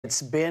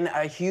It's been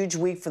a huge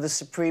week for the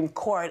Supreme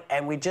Court,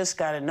 and we just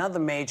got another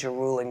major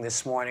ruling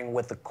this morning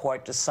with the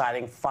court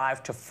deciding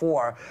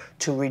 5-4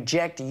 to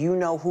reject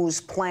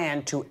you-know-who's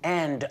plan to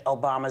end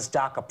Obama's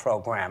DACA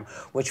program,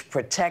 which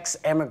protects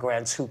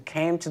immigrants who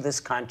came to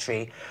this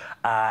country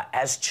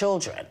as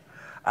children.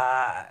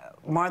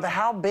 Martha,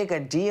 how big a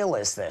deal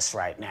is this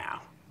right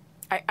now?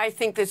 I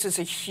think this is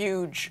a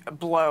huge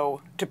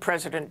blow to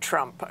President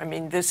Trump. I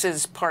mean, this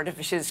is part of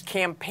his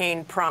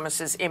campaign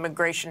promises.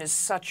 Immigration is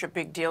such a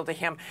big deal to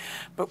him.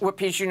 But,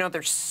 Whoopi, as you know,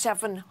 there's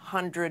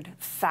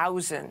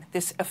 700,000.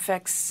 This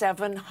affects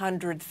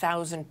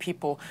 700,000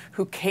 people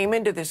who came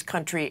into this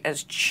country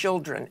as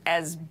children,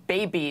 as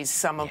babies,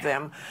 some of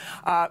them,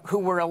 who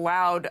were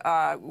allowed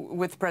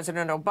with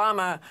President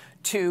Obama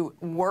to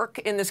work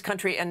in this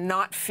country and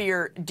not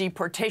fear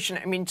deportation.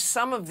 I mean,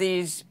 some of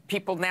these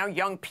people, now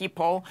young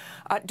people,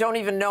 don't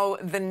even know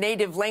the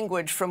native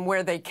language from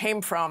where they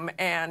came from.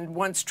 And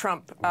once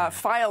Trump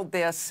filed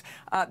this,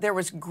 there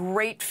was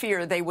great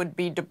fear they would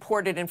be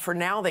deported. And for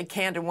now, they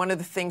can't. And one of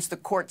the things the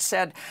court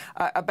said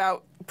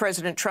about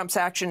President Trump's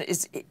action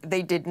is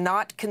they did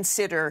not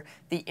consider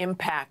the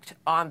impact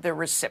on the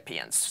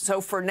recipients. So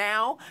for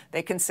now,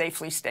 they can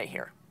safely stay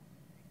here.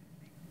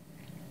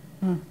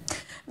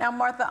 Now,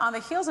 Martha, on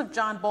the heels of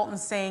John Bolton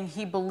saying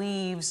he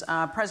believes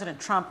President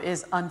Trump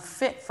is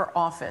unfit for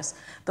office,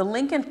 the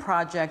Lincoln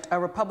Project, a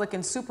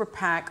Republican super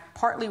PAC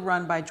partly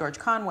run by George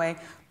Conway,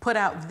 put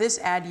out this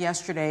ad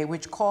yesterday,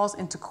 which calls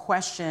into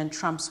question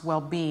Trump's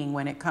well-being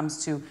when it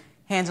comes to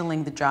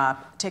handling the job.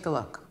 Take a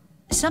look.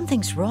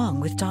 Something's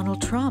wrong with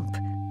Donald Trump.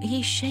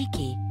 He's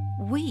shaky,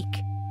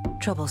 weak,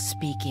 trouble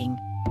speaking,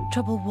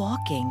 trouble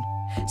walking.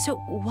 So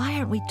why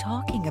aren't we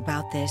talking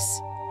about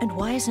this? And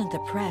why isn't the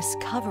press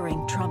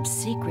covering Trump's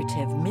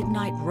secretive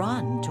midnight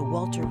run to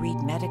Walter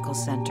Reed Medical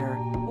Center?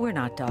 We're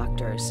not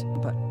doctors,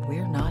 but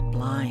we're not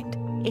blind.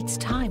 It's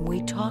time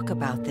we talk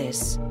about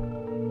this.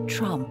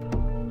 Trump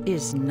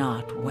is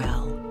not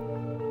well.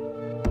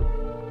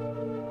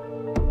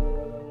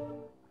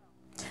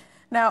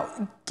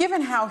 Now,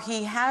 given how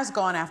he has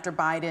gone after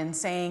Biden,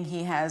 saying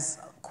he has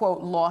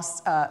quote,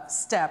 lost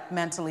step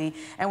mentally.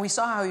 And we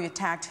saw how he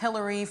attacked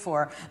Hillary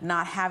for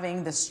not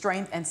having the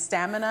strength and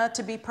stamina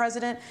to be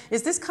president.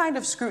 Is this kind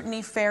of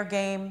scrutiny fair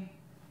game?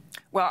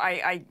 Well,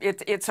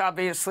 it's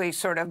obviously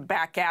sort of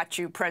back at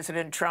you,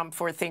 President Trump,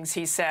 for things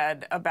he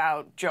said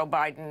about Joe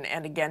Biden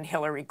and, again,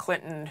 Hillary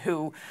Clinton,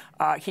 who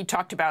he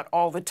talked about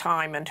all the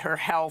time, and her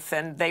health.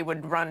 And they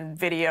would run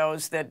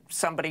videos that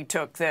somebody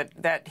took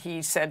that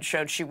he said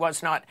showed she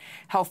was not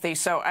healthy.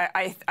 So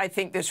I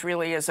think this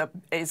really is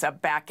a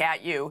back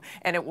at you,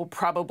 and it will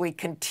probably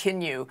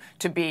continue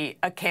to be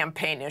a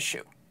campaign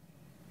issue.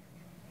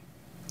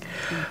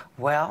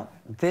 Well,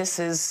 this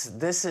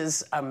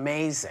is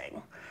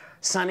amazing.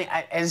 Sonny,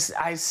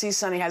 I see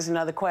Sonny has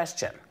another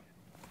question.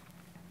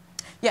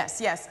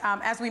 Yes.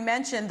 As we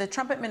mentioned, the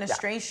Trump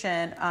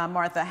administration,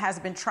 Martha, has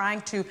been trying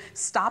to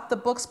stop the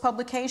book's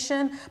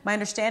publication. My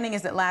understanding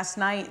is that last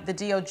night the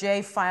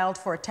DOJ filed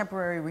for a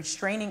temporary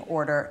restraining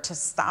order to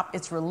stop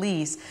its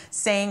release,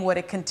 saying what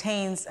it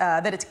contains,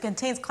 that it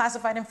contains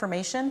classified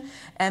information,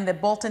 and that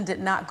Bolton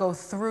did not go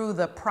through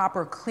the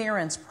proper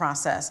clearance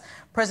process.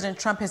 President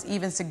Trump has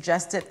even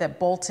suggested that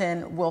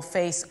Bolton will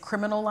face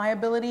criminal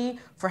liability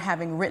for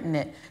having written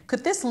it.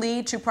 Could this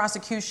lead to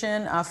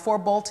prosecution for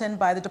Bolton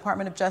by the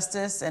Department of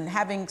Justice? And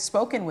having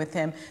spoken with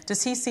him,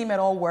 does he seem at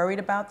all worried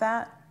about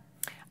that?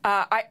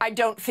 I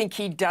don't think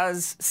he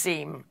does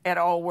seem at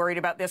all worried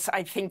about this.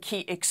 I think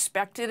he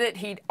expected it.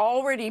 He'd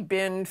already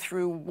been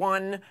through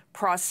one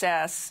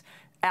process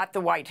at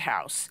the White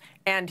House,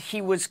 and he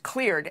was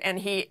cleared. And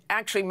he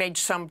actually made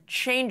some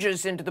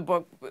changes into the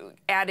book,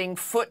 adding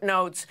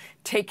footnotes,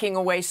 taking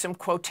away some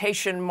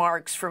quotation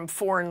marks from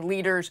foreign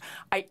leaders.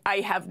 I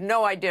have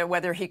no idea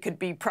whether he could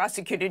be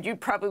prosecuted. You'd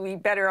probably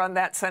be better on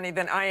that, Sonny,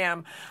 than I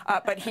am.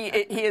 But he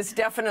is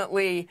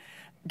definitely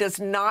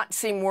does not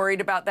seem worried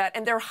about that.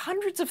 And there are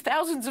hundreds of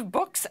thousands of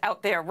books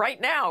out there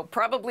right now,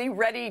 probably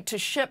ready to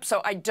ship.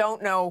 So I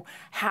don't know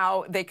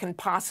how they can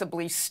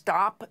possibly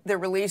stop the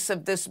release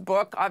of this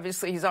book.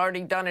 Obviously, he's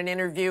already done an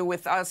interview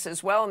with us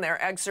as well, and there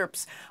are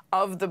excerpts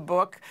of the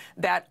book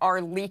that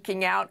are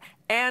leaking out.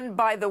 And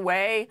by the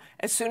way,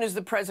 as soon as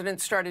the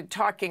president started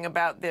talking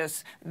about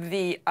this,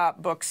 the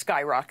book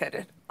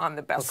skyrocketed on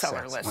the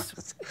bestseller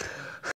list.